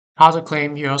How to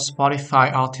claim your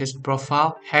Spotify artist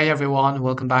profile. Hey everyone,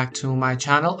 welcome back to my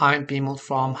channel. I'm Bimal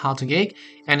from How to Geek,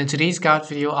 and in today's guide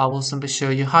video I will simply show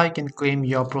you how you can claim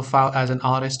your profile as an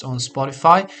artist on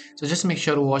Spotify. So just make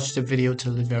sure to watch the video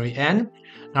till the very end.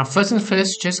 Now first things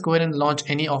first, just go ahead and launch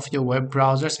any of your web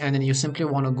browsers, and then you simply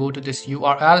want to go to this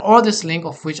URL or this link,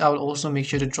 of which I will also make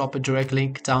sure to drop a direct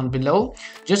link down below.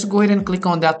 Just go ahead and click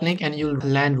on that link and you'll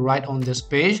land right on this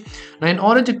page. Now in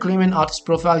order to claim an artist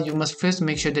profile, you must first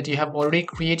make sure that you have already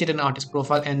created an artist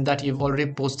profile and that you've already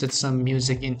posted some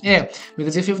music in here,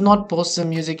 because if you've not posted some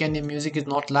music and your music is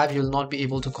not live, you'll not be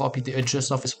able to copy the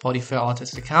address of a Spotify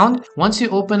artist account. Once you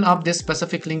open up this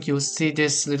specific link, you'll see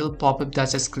this little pop-up that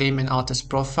says claim an artist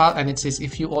profile, and it says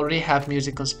if you already have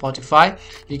music on Spotify,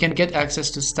 you can get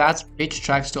access to stats, page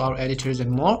tracks, to our editors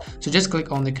and more. So just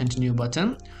click on the continue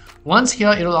button. Once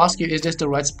here, it will ask you, is this the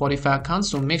right Spotify account?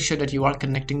 So make sure that you are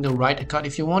connecting the right account.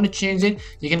 If you want to change it,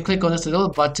 you can click on this little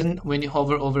button when you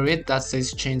hover over it that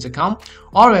says change account,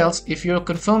 or else if you're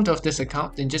confirmed of this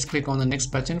account, then just click on the next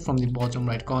button from the bottom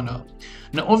right corner.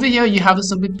 Now over here, you have to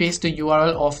simply paste the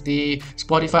URL of the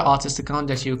Spotify artist account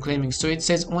that you're claiming. So it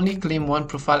says only claim one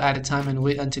profile at a time and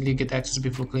wait until you get access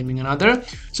before claiming another.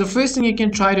 So first thing you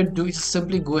can try to do is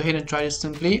simply go ahead and try to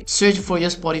simply search for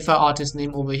your Spotify artist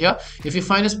name over here. If you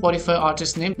find a Spotify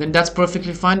artist name, then that's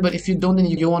perfectly fine, but if you don't, then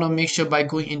you want to make sure by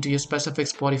going into your specific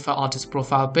Spotify artist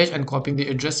profile page and copying the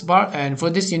address bar. And for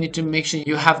this, you need to make sure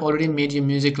you have already made your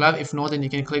music live. If not, then you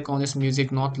can click on this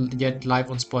music not yet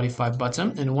live on Spotify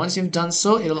button, and once you've done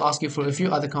so, it'll ask you for a few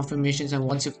other confirmations, and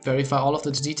once you verify all of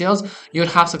those details, you'll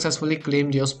have successfully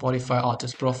claimed your Spotify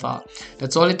artist profile.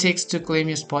 That's all it takes to claim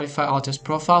your Spotify artist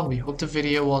profile. We hope the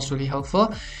video was really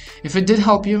helpful. If it did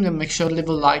help you, then make sure to leave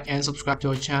a like and subscribe to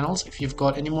our channels. If you've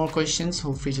got any more questions,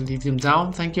 feel free to leave them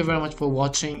down. Thank you very much for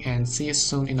watching, and see you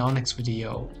soon in our next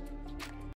video.